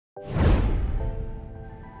On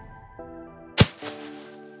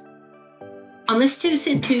this 2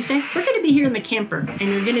 Cent Tuesday, we're going to be here in the camper, and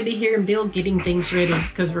you're going to be hearing Bill getting things ready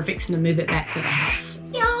because we're fixing to move it back to the house.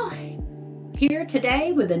 Y'all, here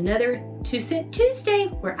today with another 2 Cent Tuesday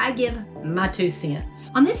where I give my 2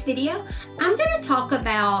 cents. On this video, I'm going to talk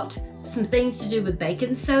about some things to do with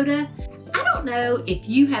baking soda. I don't know if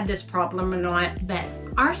you have this problem or not, but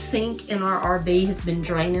our sink in our RV has been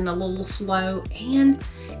draining a little slow, and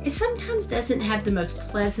it sometimes doesn't have the most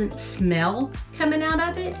pleasant smell coming out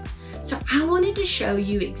of it. So I wanted to show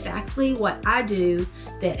you exactly what I do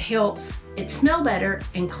that helps it smell better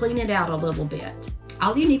and clean it out a little bit.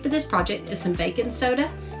 All you need for this project is some baking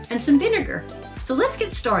soda and some vinegar. So let's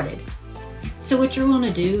get started. So what you're going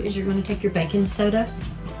to do is you're going to take your baking soda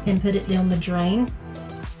and put it down the drain.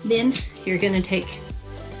 Then you're going to take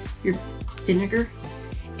your vinegar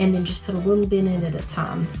and then just put a little bit in at a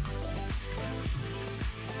time.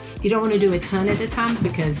 You don't want to do a ton at a time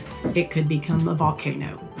because it could become a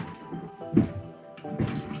volcano.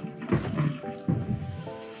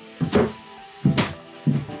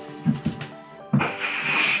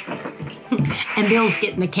 And Bill's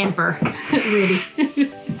getting the camper ready.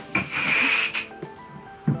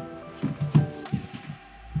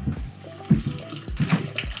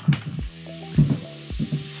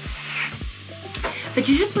 But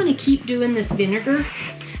you just want to keep doing this vinegar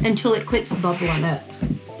until it quits bubbling up.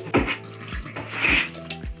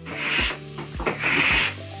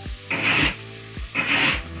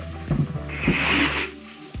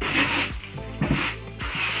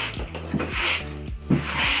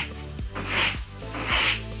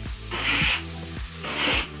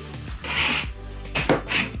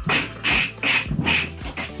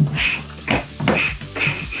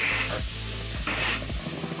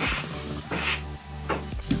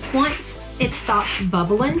 Once it stops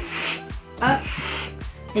bubbling up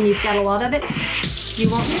and you've got a lot of it, you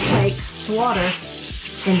want to take water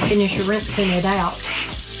and finish rinsing it out.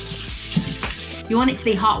 You want it to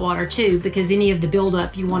be hot water too, because any of the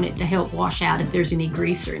buildup, you want it to help wash out if there's any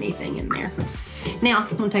grease or anything in there. Now,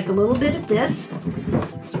 I'm going to take a little bit of this,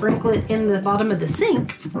 sprinkle it in the bottom of the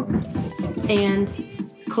sink,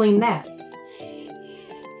 and clean that.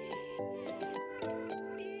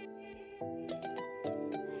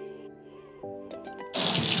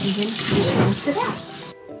 And then just rinse it out.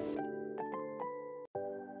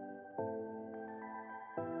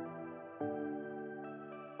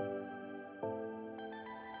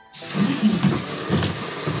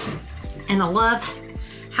 And I love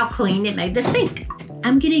how clean it made the sink.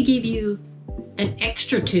 I'm gonna give you an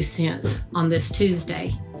extra 2 cents on this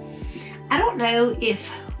Tuesday. I don't know if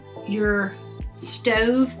your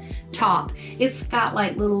stove top, it's got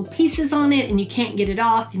like little pieces on it and you can't get it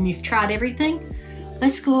off and you've tried everything.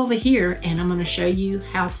 Let's go over here and I'm going to show you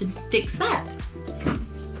how to fix that.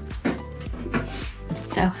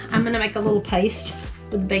 So I'm going to make a little paste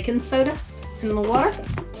with baking soda and the water.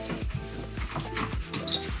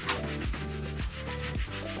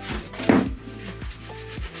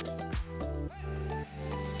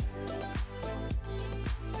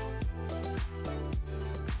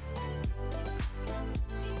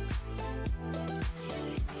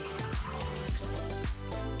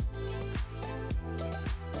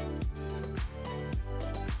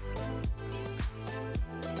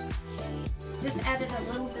 Just added a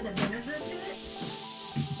little bit of vinegar to it.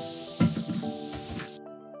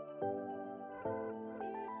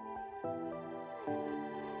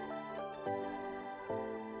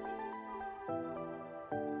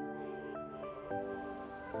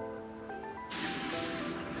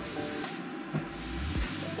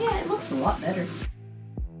 Yeah, it looks a lot better.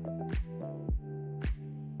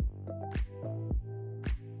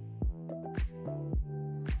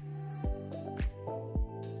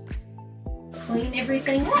 Clean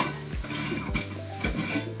everything up.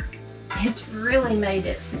 It's really made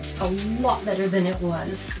it a lot better than it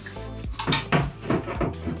was.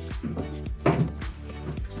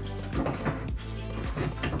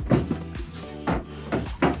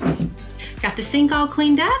 Got the sink all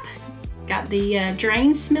cleaned up, got the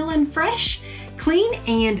drain smelling fresh, clean,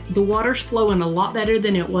 and the water's flowing a lot better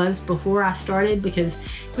than it was before I started because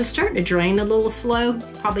it was starting to drain a little slow.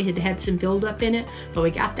 Probably had some buildup in it, but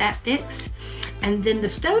we got that fixed. And then the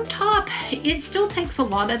stove top, it still takes a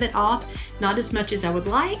lot of it off, not as much as I would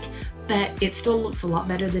like, but it still looks a lot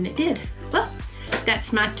better than it did. Well,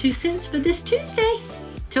 that's my 2 cents for this Tuesday.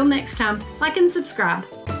 Till next time, like and subscribe.